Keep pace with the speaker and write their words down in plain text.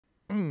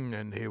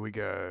And here we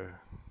go.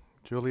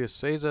 Julius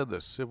Caesar, the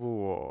Civil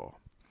War.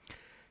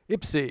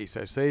 Ipsi,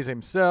 so Caesar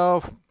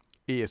himself,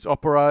 is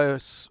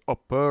operos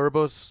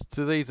operibus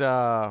to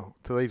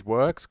these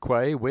works,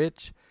 quae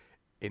which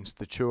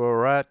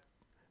instituerat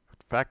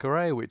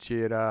facere, which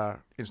he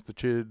had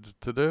instituted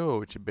to do,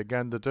 or which he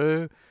began to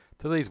do.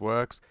 To these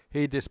works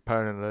he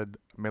disponeted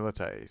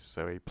milites,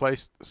 so he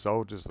placed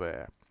soldiers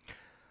there.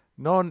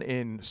 Non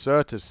in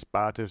certus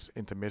spartus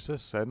intermissus,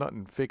 so not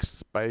in fixed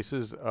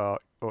spaces or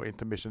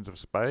intermissions of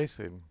space,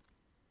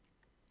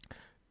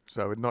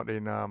 so not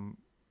in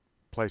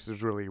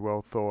places really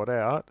well thought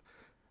out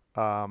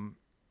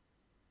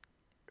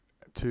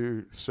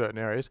to certain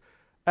areas.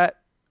 At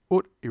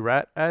ut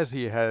erat, as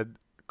he had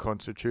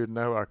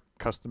constitutio, are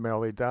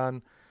customarily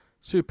done,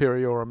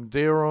 superiorum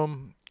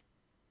deorum,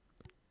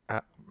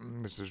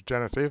 this is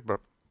genitive,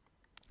 but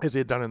as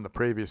he had done in the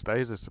previous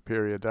days, the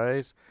superior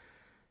days.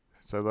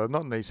 So they're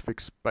not in these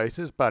fixed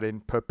spaces, but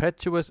in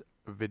perpetuus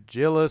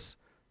vigilis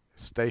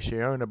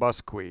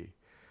stationibusque.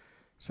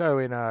 So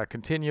in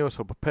continuous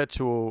or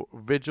perpetual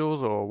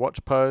vigils or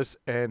watch posts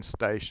and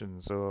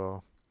stations,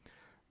 or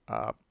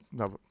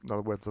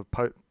another word for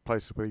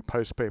places where you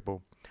post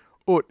people.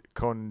 Ut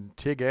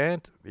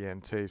contigant, the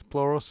NT is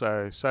plural,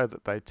 so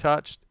that they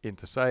touched,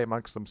 inter se,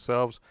 amongst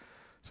themselves,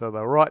 so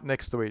they're right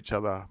next to each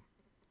other,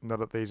 not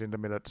at these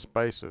intermittent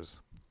spaces.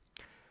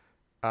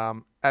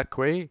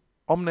 Atque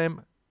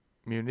omnem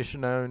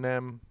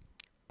munitionem,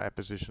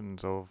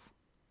 appositions of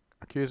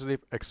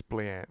accusative,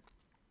 expliant.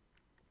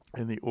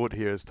 And the ut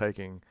here is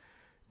taking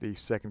the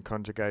second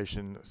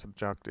conjugation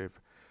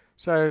subjunctive.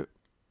 So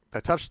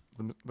they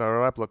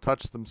were able to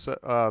touch them,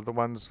 the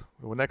ones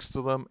who were next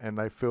to them, and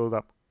they filled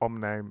up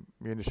omnem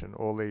munition,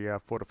 all the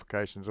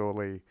fortifications, all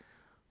the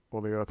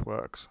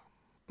earthworks.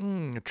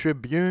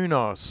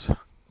 Tribunos,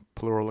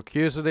 plural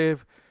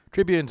accusative.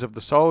 Tribunes of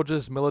the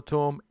soldiers,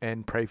 militum,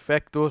 and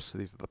praefectus,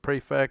 these are the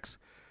prefects.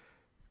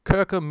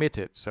 Circum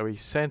mittit, so he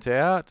sent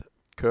out,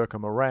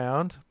 circum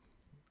around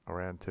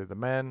to the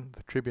men,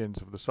 the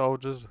tribunes of the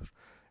soldiers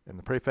and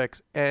the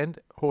prefects, and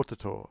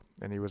hortator,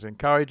 and he was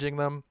encouraging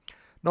them,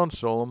 non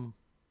solum,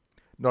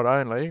 not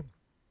only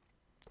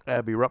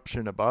ab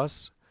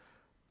eruptionibus,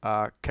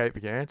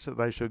 capiant, that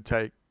they should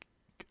be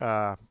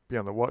on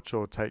the watch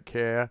or take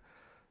care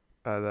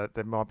that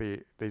there might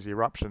be these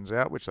eruptions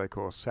out, which they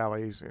call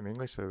sallies in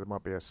English, so there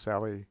might be a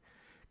sallying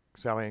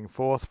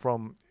forth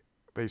from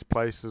these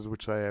places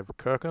which they have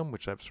circum,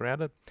 which they've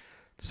surrounded.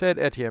 Said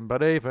Etienne,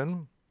 but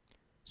even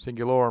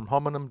singularum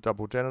hominum,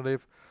 double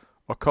genitive,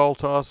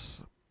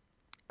 occultos,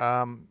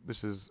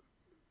 this is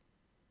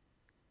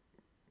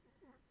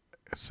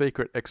a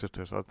secret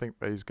exitus. I think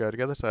these go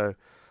together. So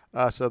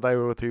they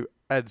were to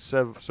add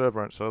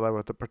severance, so they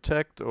were to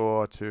protect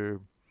or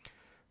to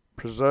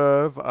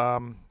preserve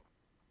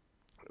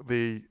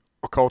the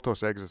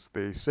occultos exits,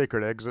 the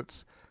secret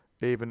exits,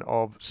 even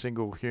of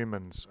single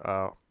humans.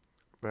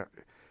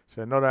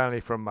 So not only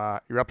from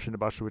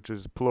eruptionibus, which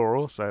is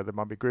plural, so there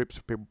might be groups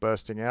of people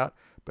bursting out,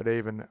 but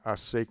even a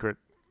secret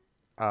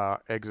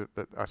exit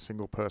that a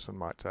single person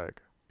might take.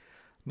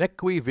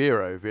 Neque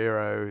vero.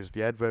 Vero is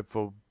the adverb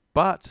for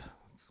but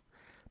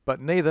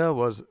neither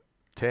was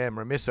tam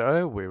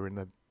remisso, we're in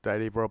the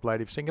dative or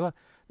ablative singular,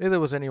 neither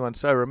was anyone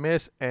so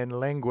remiss and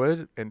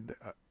languid and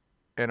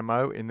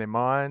animo in their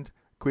mind,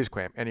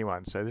 quisquam,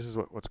 anyone. So this is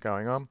what's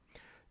going on.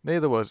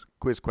 Neither was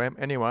quisquam,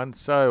 anyone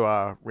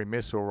so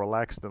remiss or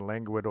relaxed and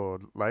languid or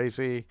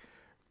lazy,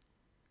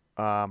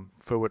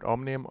 fuit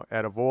omnium,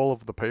 out of all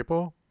of the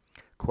people,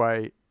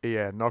 quae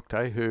ea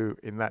nocte, who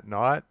in that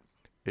night,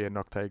 ea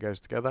nocte goes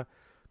together,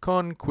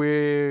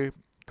 conquia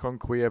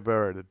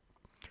verided.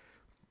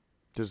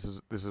 This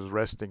is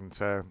resting,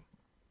 so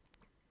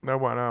no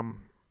one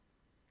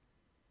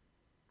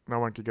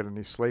could get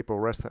any sleep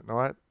or rest that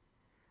night.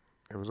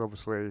 It was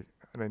obviously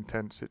an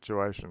intense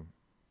situation.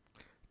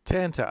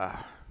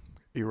 Tanta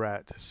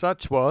erat.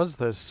 Such was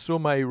the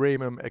summe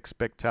remum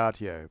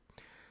expectatio.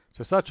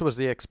 So such was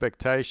the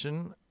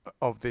expectation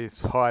of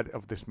this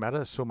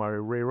matter, summe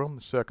rerum,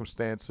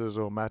 circumstances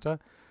or matter.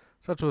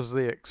 Such was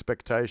the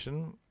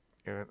expectation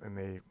in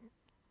the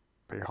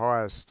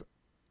highest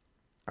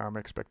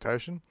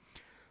expectation.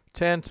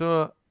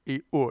 Tantor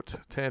e ut,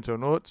 tantor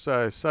and ut.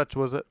 So such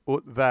was it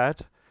ut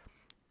that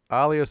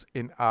alias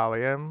in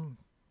aliem,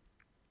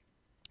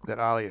 that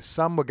alias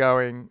some were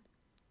going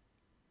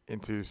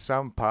into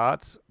some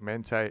parts,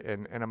 mente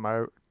and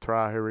animo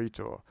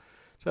traheritor.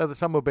 So that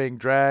some were being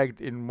dragged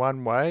in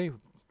one way,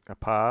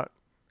 apart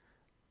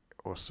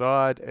or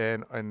side,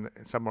 and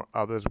some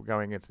others were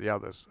going into the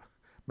others.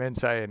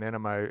 Mente and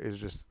animo is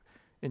just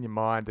in your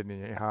mind and in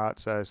your heart.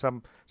 So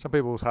some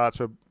people's hearts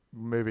were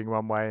moving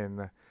one way,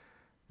 and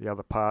the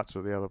other parts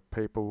or the other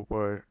people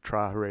were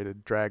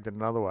traherited, dragged in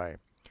another way.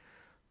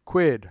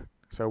 Quid.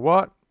 So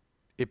what?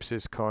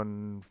 Ipsis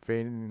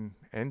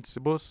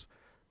convenientibus.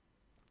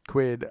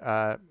 Quid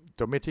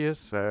Domitius,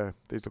 so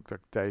these look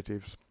like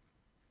datives.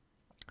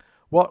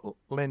 What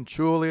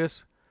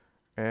Lentulus,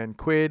 and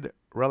quid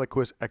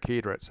reliquis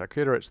acciderat. So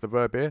acciderat's the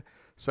verb here.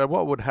 So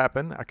what would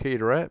happen,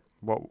 acciderat,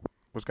 what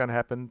was going to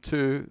happen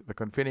to the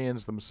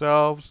Confinians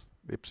themselves,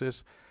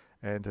 Ipsis,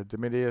 and to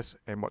Domitius,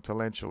 and what to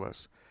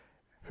Lentulus,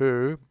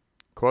 who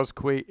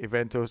quosque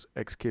eventus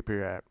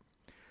excipiat.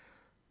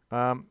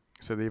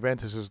 So the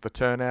eventus is the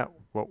turnout.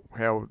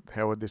 How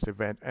would this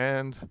event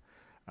end?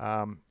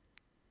 So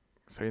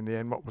in the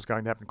end, what was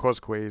going to happen?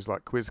 Quosque is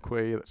like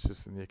quizque, that's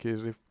just in the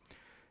accusative,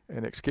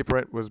 and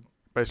excipiat was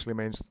basically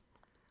means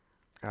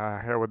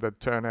how would the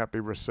turnout be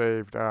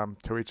received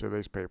to each of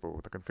these people,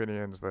 the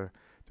Confinians, the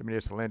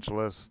Domitius, the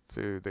Lentulus,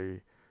 to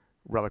the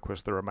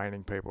Reliquus, the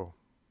remaining people.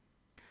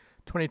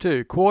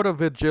 22. Quarter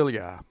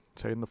Vigilia.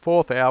 So in the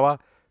 4th hour,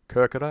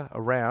 Curcita,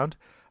 around.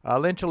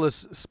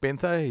 Lentulus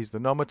Spintha, he's the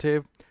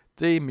nominative.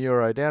 D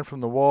Muro, down from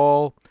the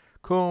wall.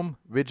 Cum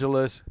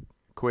Vigilis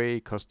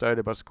qui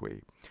custodibus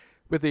qui.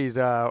 With his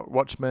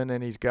watchmen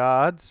and his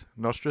guards,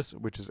 nostris,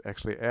 which is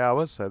actually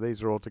ours, so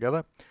these are all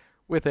together.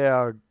 With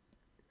our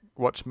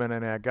watchmen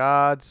and our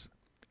guards,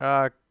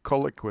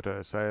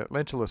 colliquitor. So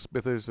Lentulus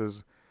Spithus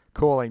is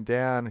calling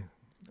down,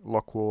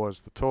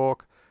 Loquor's the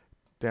talk,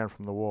 down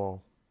from the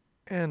wall.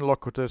 And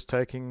Loquitus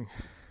taking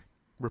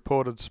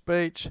reported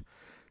speech.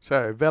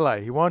 So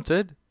Velle, he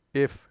wanted,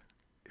 if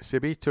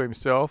Sibi to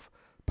himself,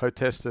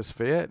 potestas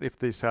fiat, if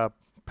this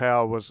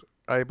power was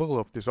able,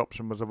 if this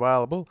option was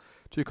available,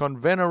 to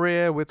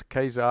convenere with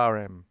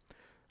Caesarem,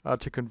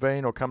 to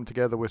convene or come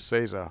together with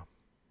Caesar.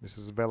 This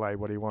is Velle,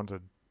 what he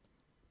wanted.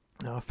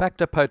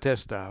 Facta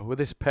potesta, with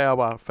this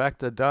power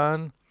factor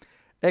done,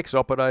 ex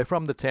opere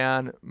from the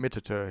town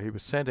mittitur, he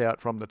was sent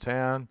out from the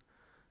town,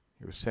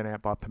 he was sent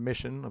out by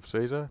permission of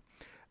Caesar.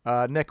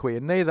 Nequi,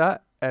 and neither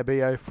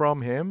abeo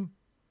from him,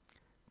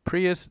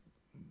 prius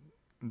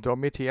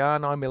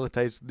Domitiani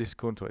milites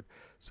discuntuit.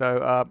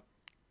 So,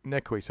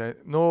 nequi, so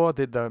nor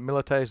did the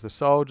milites, the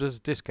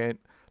soldiers, discant,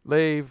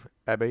 leave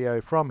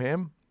abeo from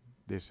him.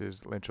 This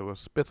is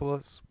Lentulus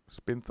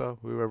Spintha,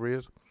 whoever he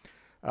is.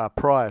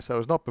 Prior, so it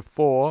was not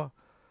before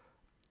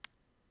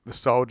the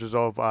soldiers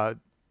of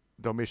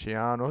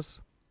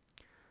Domitianus.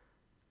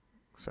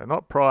 So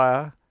not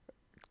prior,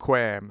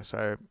 quam.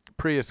 So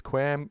prius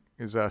quam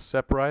is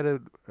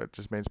separated. It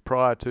just means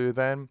prior to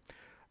then.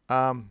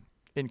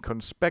 In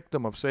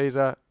conspectum of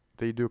Caesar,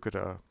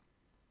 deducita,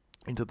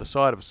 into the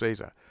side of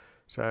Caesar.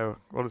 So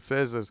what it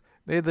says is,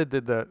 neither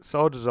did the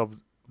soldiers of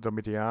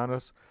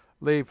Domitianus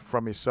leave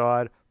from his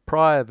side.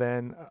 Prior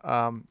then,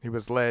 he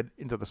was led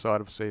into the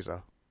side of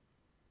Caesar.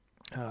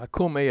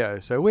 Cum eo,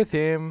 so with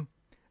him,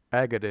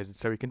 agadid.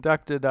 So he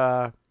conducted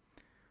de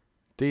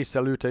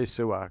salute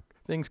sua,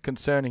 things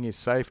concerning his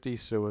safety,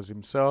 sua's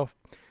himself.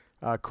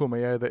 Cum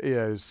eo, the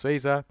eo's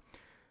Caesar.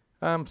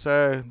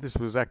 So this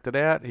was acted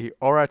out. He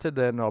orated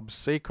and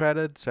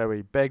obsecrated, so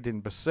he begged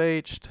and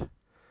beseeched,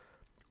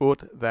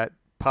 ut that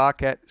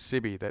parcat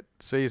sibi, that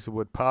Caesar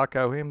would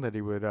parco him, that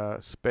he would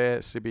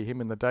spare sibi him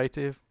in the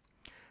dative.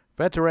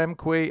 Veterem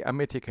qui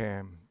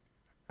amiticam,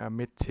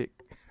 amicitit.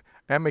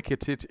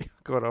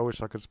 God, I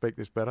wish I could speak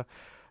this better.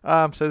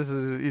 So this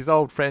is his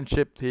old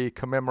friendship he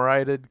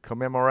was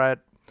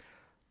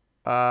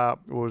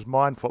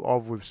mindful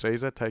of with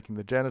Caesar, taking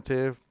the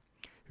genitive.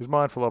 He was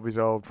mindful of his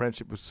old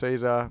friendship with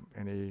Caesar,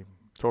 and he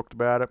talked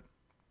about it,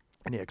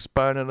 and he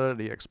exponed it,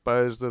 he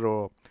exposed it,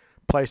 or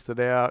placed it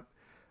out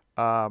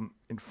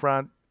in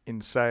front in,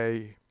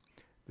 say,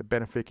 the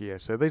beneficia.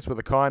 So these were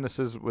the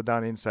kindnesses that were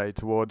done in, say,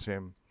 towards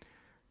him.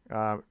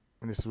 And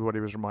this is what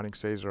he was reminding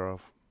Caesar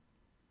of.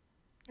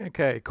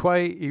 Okay,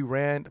 quae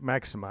erant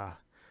maxima.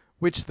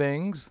 Which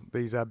things,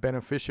 these are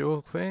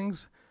beneficial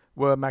things,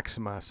 were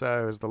maxima.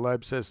 So as the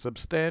Loeb says,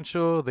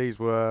 substantial, these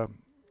were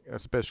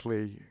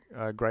especially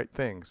great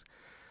things.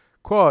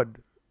 Quod,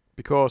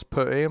 because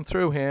per eum,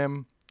 through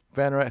him,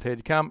 venerat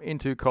had come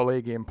into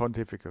collegium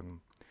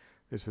pontificum.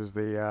 This is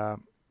the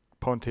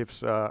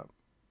pontiff's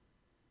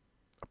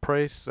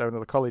priests, so into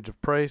the college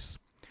of priests,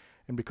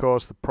 and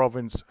because the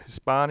province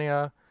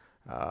Hispania,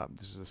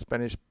 this is the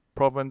Spanish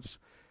province,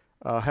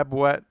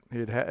 habuat, he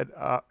had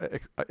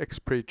ex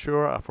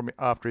praetura from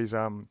after his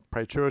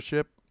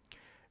praetorship,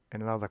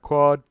 and another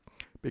quad,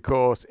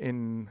 because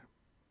in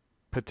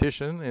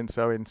petition, and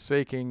so in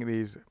seeking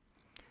these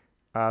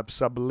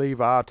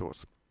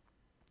sublevatus,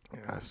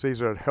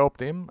 Caesar had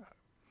helped him,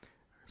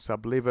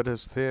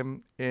 sublevatus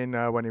him in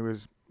when he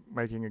was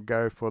making a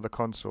go for the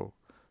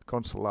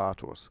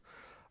consulatus.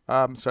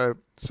 So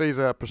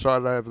Caesar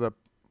presided over the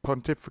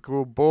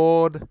pontifical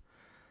board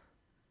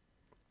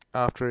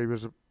after he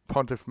was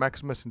Pontiff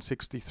Maximus in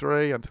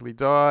 63 until he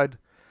died.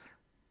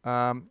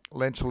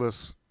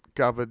 Lentulus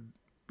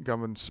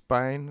governed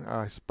Spain,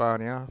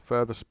 Hispania,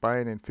 further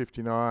Spain in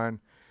 59,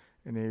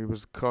 and he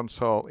was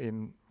consul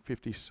in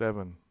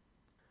 57.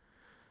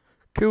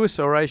 Quis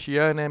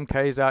orationem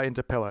Caesar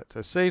interpellat.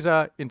 So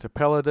Caesar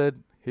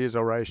interpellated his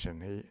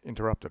oration. He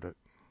interrupted it.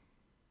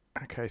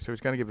 Okay, so he's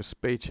going to give a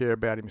speech here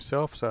about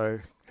himself.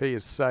 So he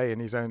is say in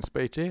his own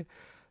speech here.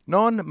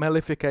 Non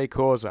maleficae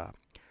causa.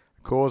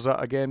 Causa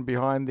again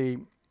behind the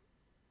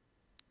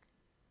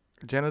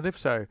genitive.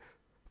 So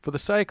for the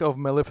sake of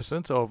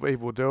maleficence, of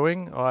evil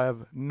doing, I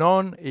have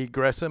non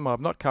egressum. I have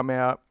not come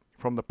out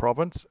from the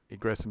province.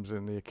 Egressum's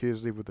in the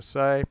accusative with the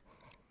say.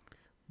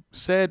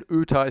 said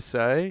utai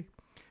say,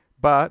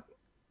 but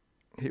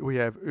here we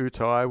have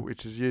utai,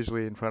 which is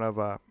usually in front of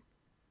a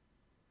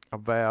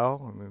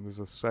vowel, and then there's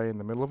a say in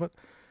the middle of it,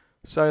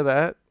 so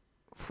that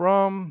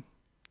from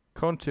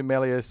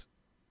contumelius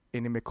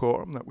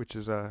inimicorum, which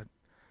is a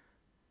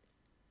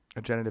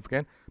genitive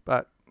again,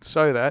 but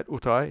so that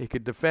utai, he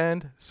could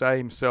defend, say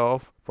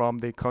himself, from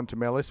the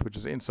contumelius, which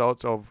is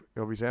insults of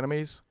his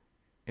enemies,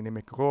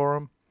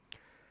 inimicorum,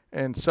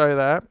 and so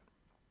that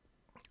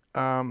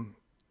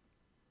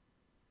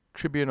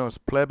tribunus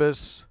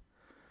plebis,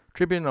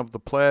 tribune of the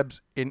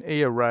plebs, in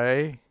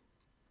re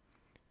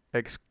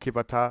ex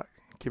civitate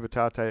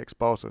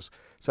expulsus.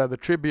 So the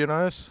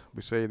tribunos,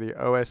 we see the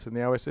OS and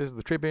the OSs,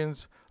 the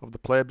tribunes of the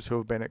plebs who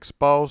have been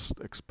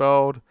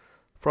expelled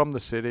from the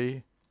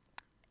city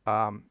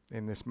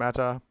in this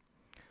matter,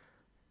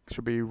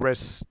 should be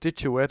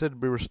restituted,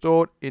 be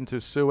restored into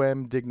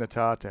suem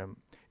dignitatem,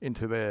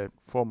 into their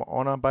former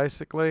honour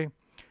basically,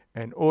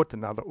 and ut,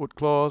 another ut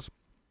clause,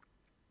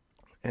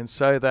 and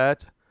so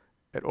that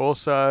it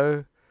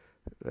also,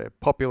 the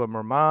populum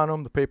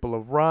Romanum, the people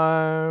of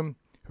Rome,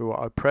 who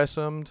are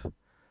oppressumed,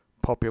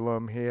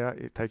 populum here,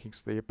 it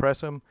takes the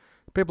oppressum,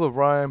 the people of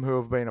Rome who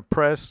have been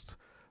oppressed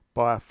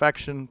by a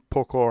faction,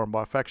 porcorum,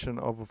 by a faction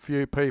of a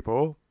few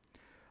people.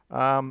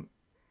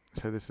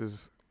 So this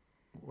is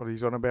what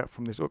he's on about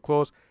from this ut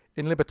clause,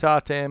 in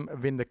libertatem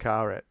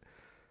vindicaret.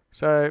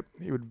 So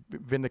he would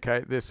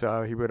vindicate this,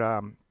 he would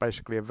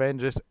basically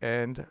avenge this,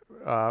 and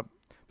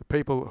the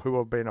people who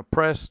have been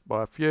oppressed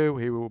by a few,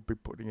 he will be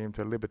putting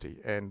into liberty,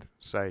 and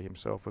say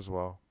himself as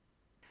well.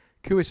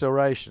 Quis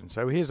oration.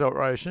 So his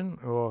oration,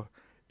 or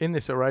in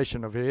this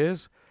oration of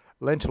his,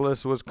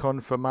 Lentulus was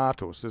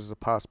confirmatus. This is a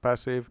past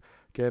passive.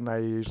 Again,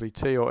 they use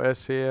T or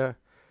S here,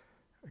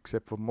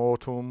 except for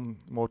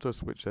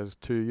mortus, which has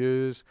two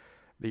U's.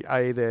 The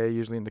A there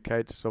usually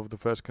indicates of the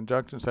first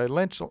conjunction. So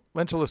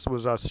Lentulus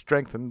was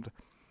strengthened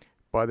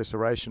by this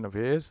oration of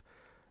his.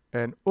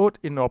 And ut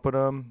in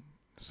opidum,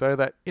 so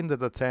that into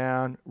the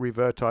town,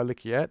 reverti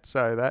liciat,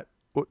 so that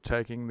ut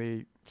taking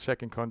the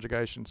second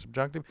conjugation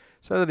subjunctive,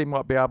 so that he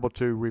might be able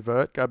to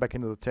revert, go back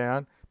into the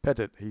town.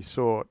 Petit, he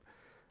sought.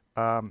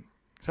 So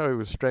he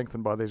was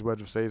strengthened by these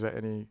words of Caesar,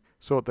 and he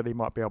sought that he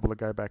might be able to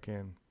go back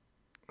in.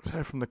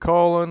 So from the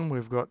colon,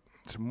 we've got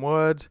some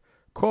words.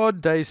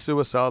 Quod de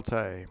sua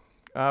salte.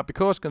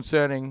 Because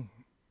concerning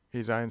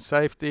his own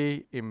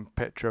safety,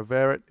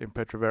 impetraverit.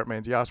 Impetraverit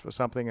means he asked for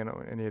something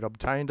and he had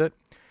obtained it.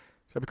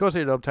 So because he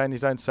had obtained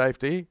his own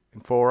safety,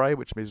 in fore,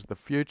 which means the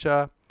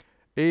future,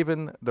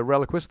 even the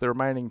reliquis, the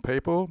remaining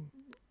people,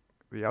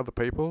 the other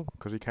people,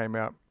 because he came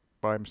out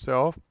by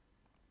himself,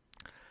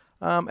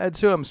 ad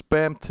suum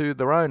spam, to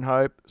their own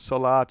hope,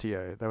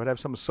 solatio. They would have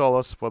some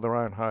solace for their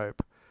own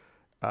hope,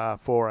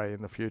 fore,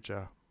 in the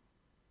future.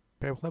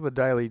 Okay, we'll have a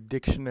daily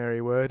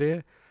dictionary word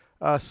here.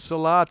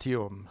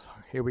 Solatium.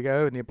 Here we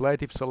go, in the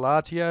ablative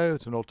solatio,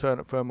 it's an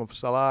alternate form of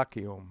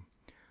solacium.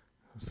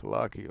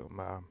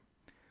 Solacium,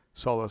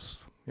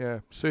 solace,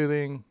 yeah,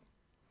 soothing,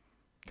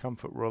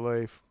 comfort,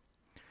 relief.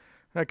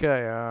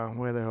 Okay,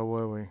 where the hell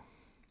were we?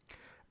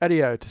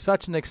 Adio, to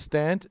such an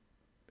extent,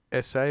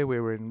 essay, we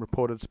were in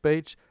reported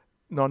speech,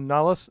 non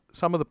nullus,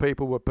 some of the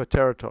people were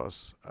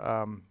pateritos,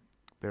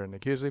 they're in the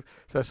accusative.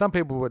 So some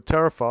people were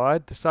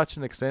terrified to such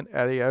an extent,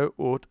 adio,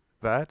 ut,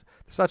 that,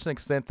 to such an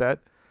extent that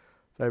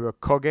they were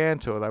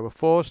cogantur, they were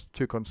forced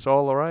to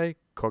consolere.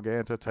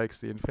 Cogantur takes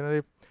the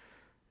infinitive,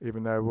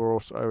 even though we're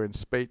also in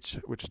speech,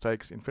 which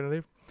takes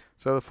infinitive.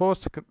 So they're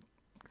forced to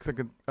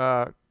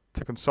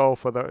console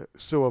for the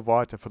sua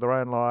vita, for their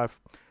own life.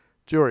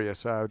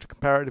 Jurius,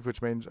 comparative,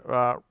 which means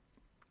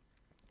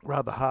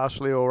rather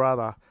harshly, or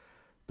rather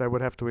they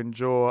would have to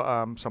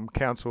endure some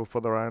counsel for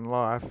their own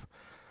life.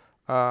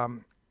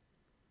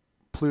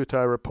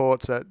 Pluto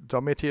reports that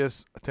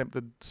Domitius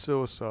attempted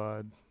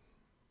suicide.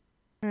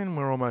 And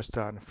we're almost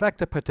done.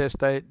 Facta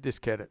potestate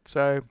discedit.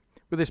 So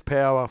with this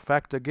power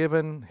factor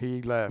given,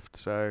 he left.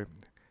 So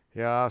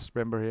he asked,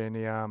 remember here in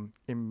the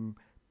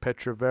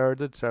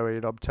impetraverided, so he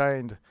had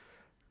obtained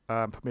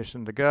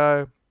permission to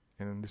go,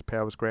 and this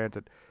power was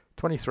granted.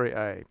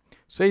 23a.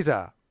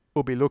 Caesar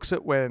ubi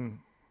luxit,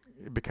 when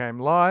it became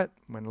light,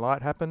 when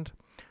light happened.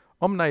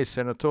 Omnes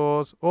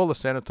senators, all the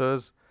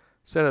senators,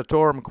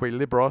 senatorum qui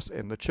libros,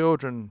 and the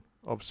children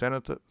of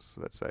senators,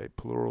 that's a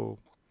plural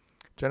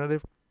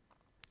genitive.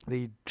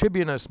 The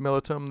tribunus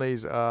militum,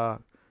 these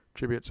are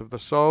tributes of the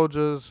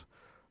soldiers.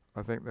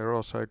 I think they're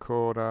also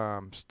called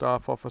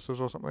staff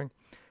officers or something.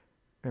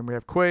 And we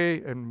have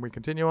qui, and we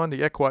continue on,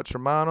 the equites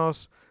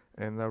Romanos,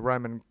 and the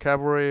Roman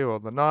cavalry or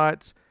the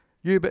knights.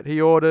 Ubit,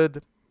 he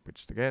ordered,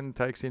 which again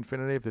takes the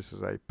infinitive, this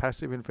is a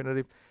passive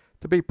infinitive,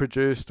 to be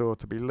produced or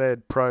to be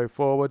led pro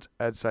forwards,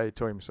 ad se,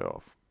 to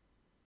himself.